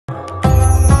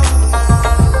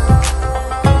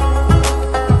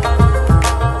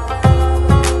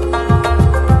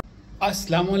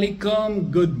Assalamualaikum,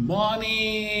 good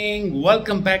morning,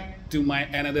 welcome back to my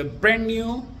another brand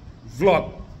new vlog.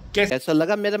 कैसा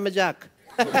लगा मेरा मजाक?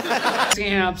 कैसे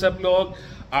हैं आप सब लोग?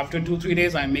 After 2-3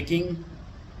 days I'm making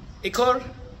एक और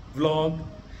vlog.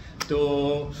 तो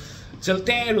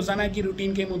चलते हैं रोज़ाना की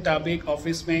रूटीन के मुताबिक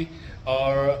ऑफिस में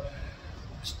और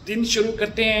दिन शुरू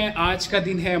करते हैं. आज का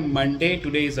दिन है Monday.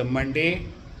 Today is a Monday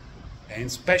and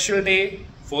special day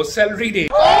for salary day.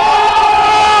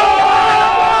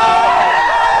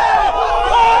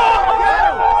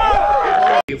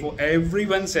 For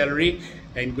everyone's salary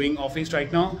and going office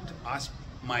right now to ask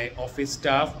my office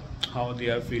staff how they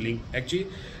are feeling. Actually,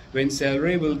 when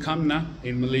salary will come na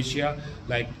in Malaysia,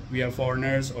 like we are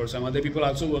foreigners or some other people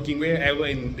also working wherever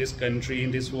in this country,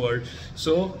 in this world,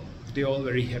 so they all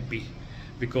very happy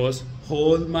because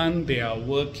whole month they are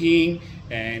working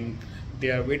and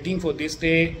they are waiting for this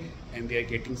day and they are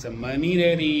getting some money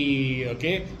ready.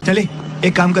 Okay, चले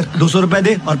एक काम कर 200 रुपए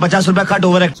दे और 50 रुपए काट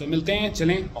over है. So मिलते हैं,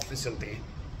 चलें ऑफिस चलते हैं.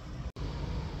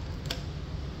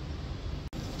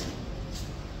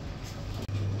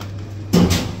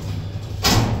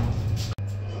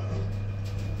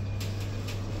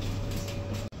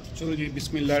 चलो जी,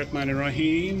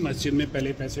 बिस्मिल्लाहिर्रहमानिर्रहीम. मस्जिद में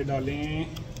पहले पैसे डालें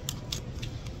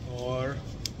और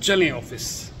चलें office.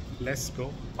 Let's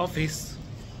go office.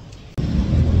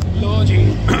 Low ji,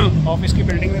 office की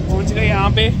बिल्डिंग में पहुंच गए. यहाँ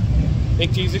पे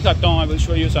एक चीज़ दिखाता हूँ. I will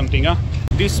show you something.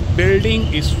 This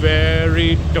building is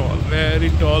very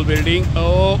tall building. ओ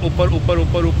ऊपर ऊपर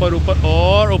ऊपर ऊपर ऊपर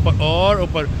और ऊपर और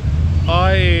ऊपर.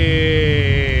 आए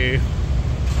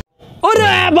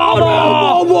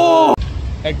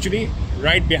एक्चुअली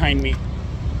right behind me,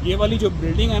 ये वाली जो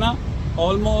बिल्डिंग है ना,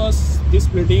 almost this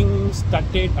building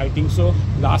started I think so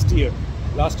last year,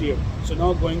 so now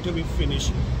going to be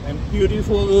finished and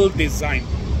beautiful design,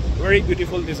 very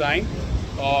beautiful design.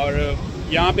 और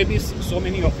यहाँ पे भी so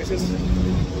many offices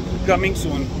coming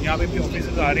soon. यहाँ पे भी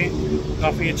offices आ रहे हैं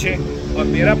काफ़ी अच्छे. और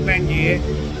मेरा प्लान ये है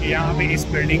कि यहाँ पे इस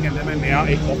बिल्डिंग के अंदर मैं नया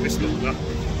एक ऑफिस लूँगा.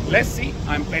 Let's see,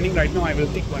 I'm planning right now. I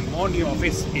will take one more new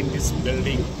office in this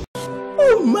building.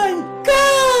 Oh my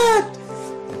God!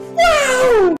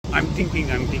 Wow! I'm thinking.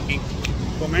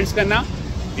 Comments करना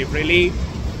if really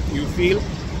you feel.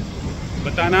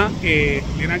 बताना कि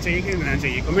लेना चाहिए कि लेना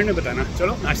चाहिए. कमेंट में बताना.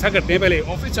 चलो नाश्ता करते हैं. पहले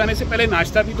ऑफिस जाने से पहले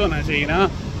नाश्ता भी तो होना चाहिए ना.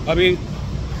 अभी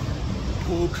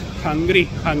भूख हंग्री.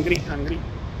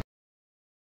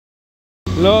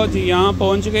 लो जी, यहाँ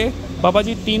पहुँच गए. पापा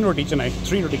जी 3 रोटी चनाए.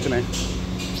 3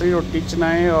 रोटी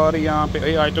चनाए और यहाँ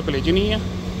पे आज तो कलेजी नहीं है.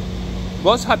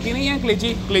 बॉस हाथी नहीं है.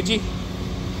 कलेजी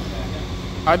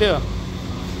आधे.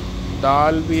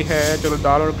 दाल भी है. चलो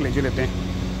दाल और कलेजी लेते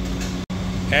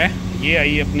हैं. ये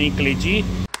आई अपनी कलेजी.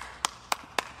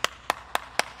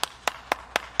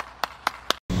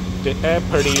 ते ए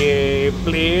फड़िए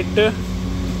प्लेट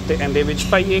ते अंडे विच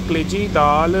पाइए कलेजी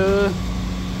दाल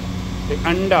ते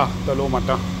अंडा. चलो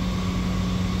माता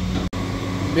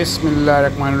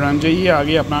बिस्मिल्लाहिर्रहमानिर्रहीम. जी ये आ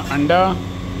गया अपना अंडा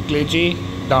कलेजी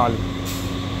दाल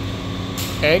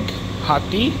एग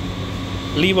हाथी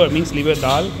लीवर मीन्स लीवर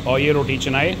दाल और ये रोटी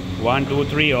चनाए 1 2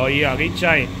 3 और ये आ गई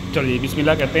चाय. चलिए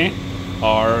बिस्मिल्लाह कहते हैं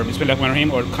और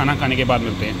बिस्मिल्लाहिर्रहमानिर्रहीम और खाना खाने के बाद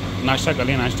मिलते हैं. नाश्ता कर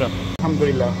लें. नाश्ता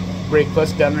अल्हम्दुलिल्लाह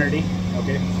ब्रेकफास्ट डन रेडी.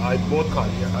 ओके, आज बहुत खा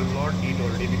लिया. आई not eat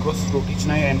already because roti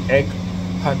चनाए and egg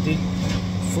हाथी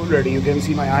full ready. You can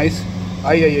see my eyes.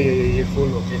 I full.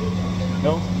 Okay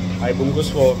no I bungus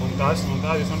for Mumtaz.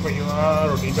 This one for you.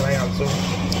 Roti chanae also.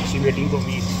 She waiting for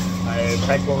me. I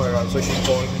packed for her also. She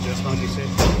called me just now. She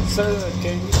said, "Sir,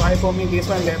 can you buy for me this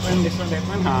one, that one, this one, that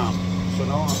one?" So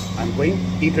now I'm going.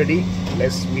 Eat ready.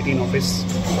 Let's meet in office.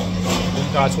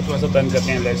 Mumtaz को थोड़ा सा बंद करते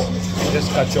हैं. Let's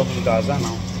just catch up Mumtaz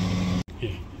now.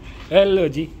 Hello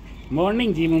ji.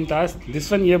 Morning ji Mumtaz.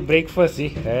 This one your breakfast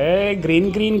ji. Hey,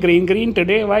 green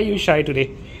today. Why you shy today?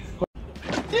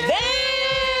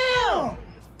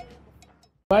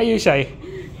 Why you shy?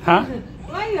 Huh?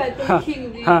 Why you are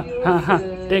thinking?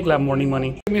 Take la morning.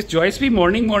 Miss Joyce be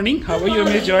morning. How are you,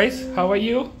 Miss Joyce? How are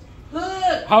you?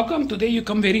 Good. How come today you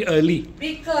come very early?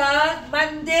 Because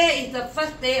Monday is the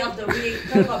first day of the week,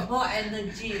 so got more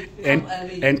energy. Come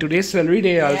early. And today's salary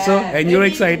day also, and you're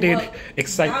ready to excited. work.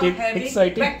 Now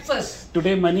having breakfast.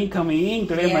 Today money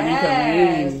coming.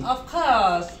 Yes, of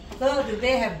course. So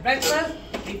today have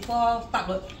breakfast before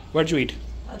start work. What you eat?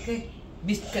 Okay.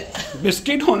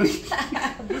 Biscuit only.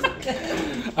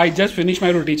 Biscuit. I just finished my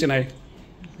roti chanae.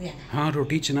 Yeah.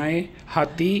 Roti chanae,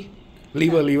 hathi,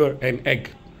 liver and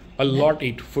egg. A lot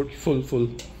eat. Full.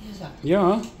 Yes, sir.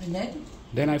 Yeah. And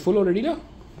Then I full already na.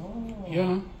 Oh.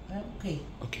 Yeah. Okay.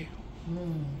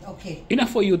 Okay. Enough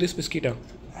for you this biscuit. I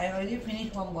already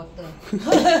finished 1 bottle.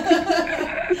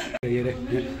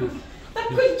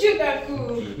 Kujut aku.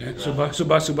 Subah.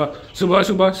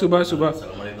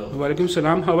 Walaikum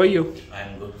salam. How are you?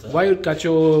 I'm good, sir.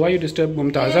 Why you disturb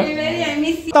Mumtaza? I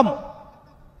miss you. खत्म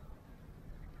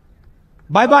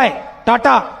bye bye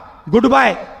tata good bye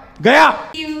गया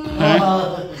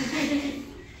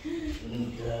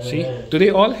See, today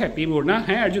all happy mood na?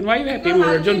 Hey Arjun, why you happy mood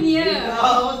Arjun?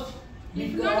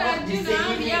 Because Arjun,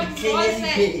 we are all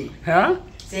set. Huh?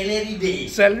 Salary day.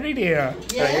 Salary day.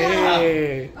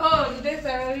 Hey. Oh, today's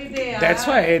salary day. That's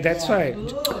why.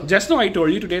 Just now I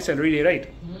told you today's salary day, right?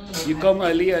 You come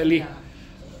early.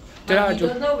 But we Arjun.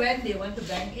 don't know when they want to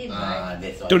bank in, right?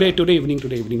 That's all. Today evening.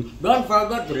 Don't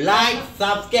forget to like,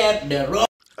 subscribe the road.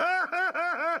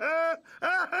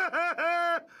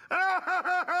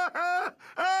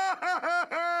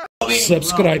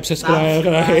 Subscribe.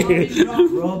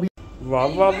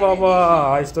 वाह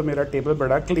आज तो मेरा table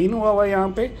बड़ा clean हुआ यहाँ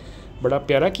पे, बड़ा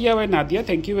प्यारा किया हुआ है Nadia,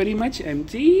 thank you very much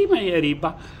MC my Areeba,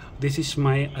 this is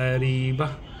my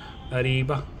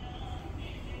Areeba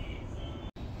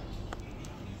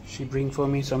she bring for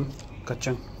me some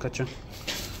कचंग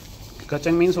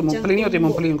means मूंगफली नहीं होती,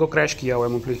 मूंगफली इनको क्रैश किया हुआ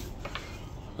है मूंगफली,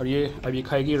 और ये अब ये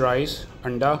खाएगी राइस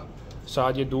अंडा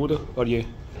साथ ये दूध और ये,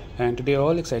 and today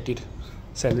all excited,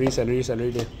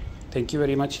 salary day, thank you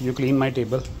very much, you clean my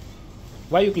table.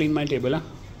 Why you clean my table,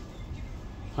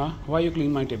 huh? Why you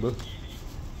clean my table?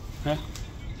 Huh?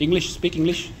 English, speak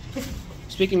English.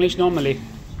 Speak English normally.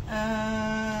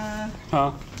 Huh?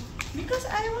 Because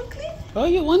I want clean. Oh,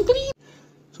 you want clean?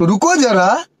 तो रुको जरा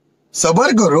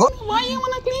सबर करो. Why you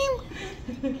wanna clean?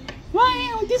 Why?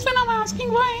 This one I'm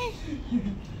asking why.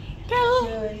 Tell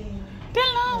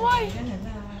now why.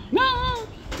 No.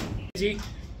 जी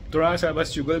थोड़ा सा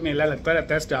बस चुगल मेला लगता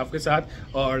रहता है स्टाफ के साथ,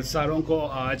 और सारों को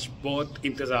आज बहुत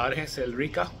इंतज़ार है सैलरी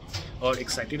का और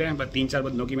एक्साइटेड है. बस 3-4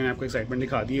 बंदों की मैंने आपको एक्साइटमेंट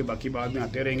दिखा दी है, बाकी बाद में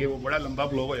आते रहेंगे, वो बड़ा लंबा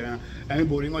ब्लॉग हो जाएगा, हमें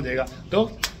बोरिंग हो जाएगा.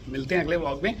 तो मिलते हैं अगले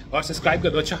ब्लॉग में, और सब्सक्राइब कर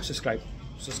दो. अच्छा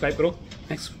सब्सक्राइब करो,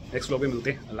 नेक्स्ट ब्लॉग में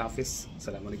मिलते हैं. अल्लाह हाफिज़,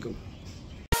 अस्सलाम वालेकुम.